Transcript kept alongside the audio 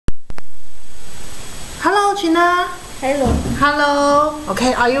Çinar. Hello. Hello.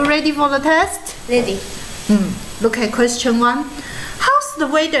 Okay, are you ready for the test? Ready. Look at question 1. How's the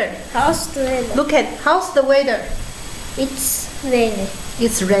weather? How's the weather? Look at how's the weather? It's rainy.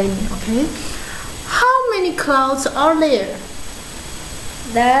 It's raining, okay? How many clouds are there?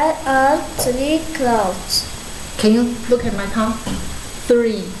 There are 3 clouds. Can you look at my tongue?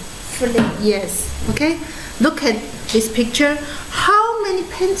 3. 3. Yes. Okay. Look at this picture. How many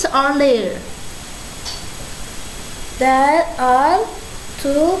pens are there? There are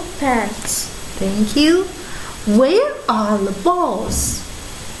 2 pens. Thank you. Where are the balls?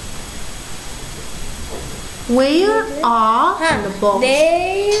 Where are the balls?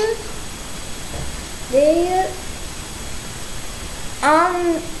 They're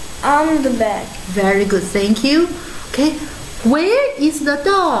on the bag. Very good. Thank you. Okay. Where is the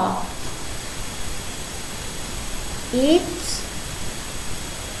dog? It's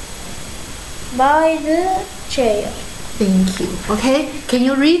by the chair. Thank you. Okay. Can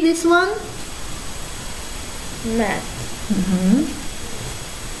you read this one? Mat.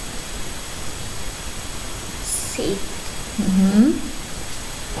 Seat.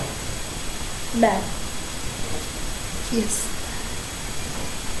 Bag. Yes.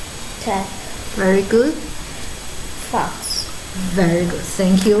 Tap. Very good. Fox. Very good.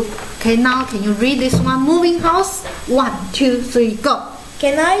 Thank you. Okay. Now can you read this one? Moving house. 1, 2, 3, go.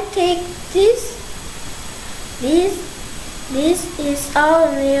 Can I take this? This is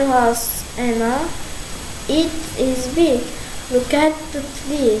our new house, Anna. It is big. Look at the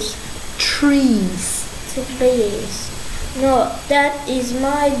trees. Trees. Trees. No, that is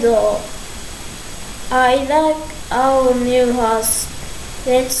my door. I like our new house.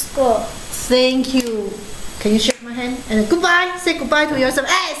 Let's go. Thank you. Can you shake my hand? And goodbye. Say goodbye to yourself.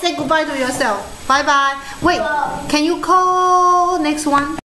 Hey, say goodbye to yourself. Bye bye. Wait. Can you call next one?